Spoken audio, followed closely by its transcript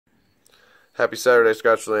Happy Saturday,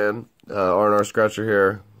 Scratchland. R&R Scratcher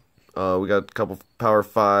here. We got a couple Power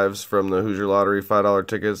 5s from the Hoosier Lottery, $5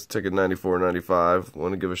 tickets, ticket $94.95.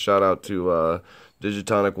 Want to give a shout out to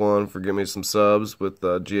Digitonic One for giving me some subs with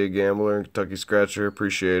GA Gambler and Kentucky Scratcher.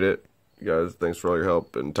 Appreciate it. You guys, thanks for all your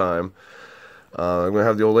help and time. I'm going to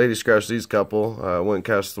have the old lady scratch these couple. I went and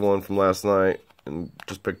cashed the one from last night and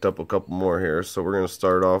just picked up a couple more here. So we're going to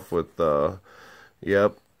start off with,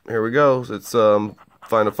 yep, here we go. It's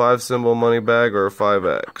find a 5 symbol money bag or a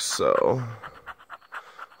 5X. So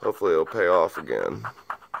hopefully it'll pay off again.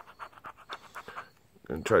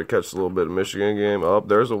 Gonna try to catch a little bit of Michigan game. Oh,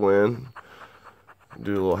 there's a win.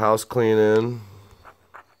 Do a little house cleaning.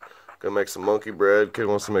 Gonna make some monkey bread. Kid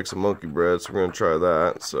wants to make some monkey bread, so we're gonna try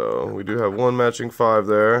that. So we do have one matching 5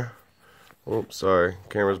 there. Oops, sorry,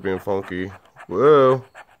 camera's being funky. Whoa!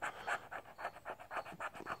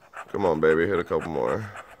 Come on, baby, hit a couple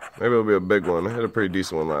more. Maybe it'll be a big one. I hit a pretty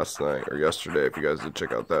decent one last night or yesterday. If you guys did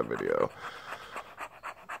check out that video.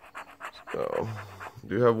 So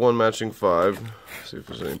do have one matching 5. See if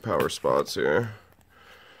there's any power spots here.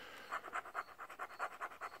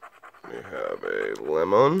 We have a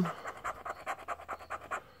lemon,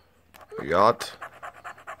 a yacht,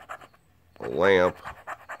 a lamp,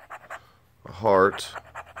 a heart,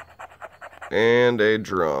 and a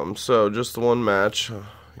drum. So just the one match.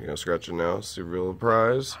 You're gonna scratch it now. See real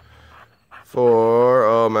prize for,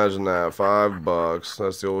 oh, imagine that, $5.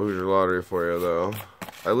 That's the old Hoosier Lottery for you, though.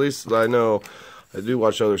 At least I know. I do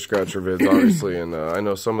watch other scratcher vids, obviously, and I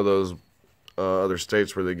know some of those other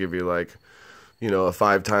states where they give you like, you know, a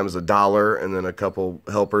 5 times $1 and then a couple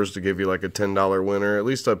helpers to give you like a $10 winner. At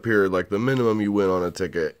least up here, like the minimum you win on a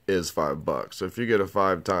ticket is $5. So if you get a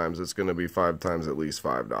 5 times, it's going to be 5 times at least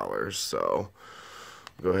 $5. So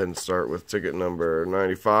go ahead and start with ticket number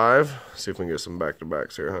 95. See if we can get some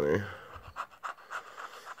back-to-backs here, honey.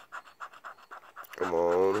 Come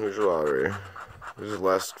on, Hoosier Lottery. There's the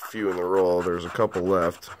last few in the roll. There's a couple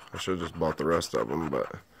left. I should have just bought the rest of them,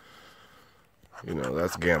 but you know,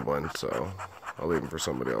 that's gambling, so I'll leave them for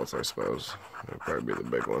somebody else, I suppose. It'll probably be the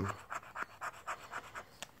big one.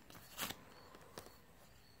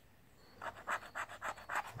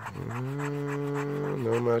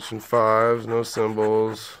 No matching 5s, no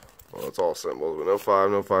symbols. Well, it's all symbols, but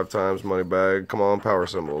no 5 times money bag. Come on, power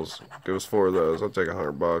symbols. Give us 4 of those. I'll take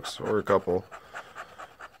 $100 or a couple.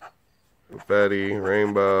 Confetti,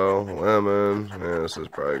 rainbow, lemon, and this is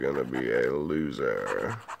probably going to be a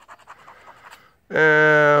loser.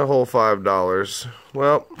 A whole $5.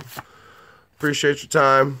 Well, appreciate your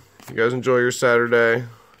time. You guys enjoy your Saturday.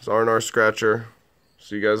 It's R&R Scratcher.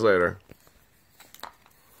 See you guys later.